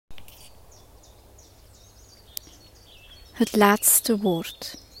Het laatste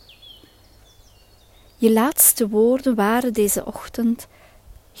woord. Je laatste woorden waren deze ochtend: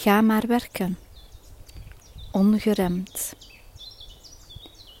 ga maar werken, ongeremd.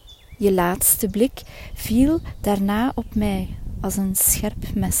 Je laatste blik viel daarna op mij als een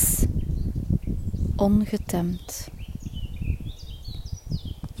scherp mes, ongetemd.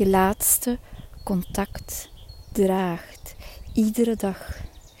 Je laatste contact draagt iedere dag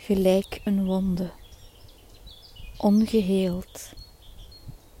gelijk een wonde, ongeheeld.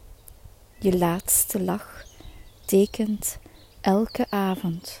 Je laatste lach tekent elke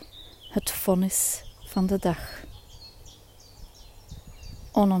avond het vonnis van de dag.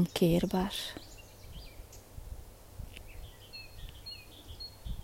 Onomkeerbaar.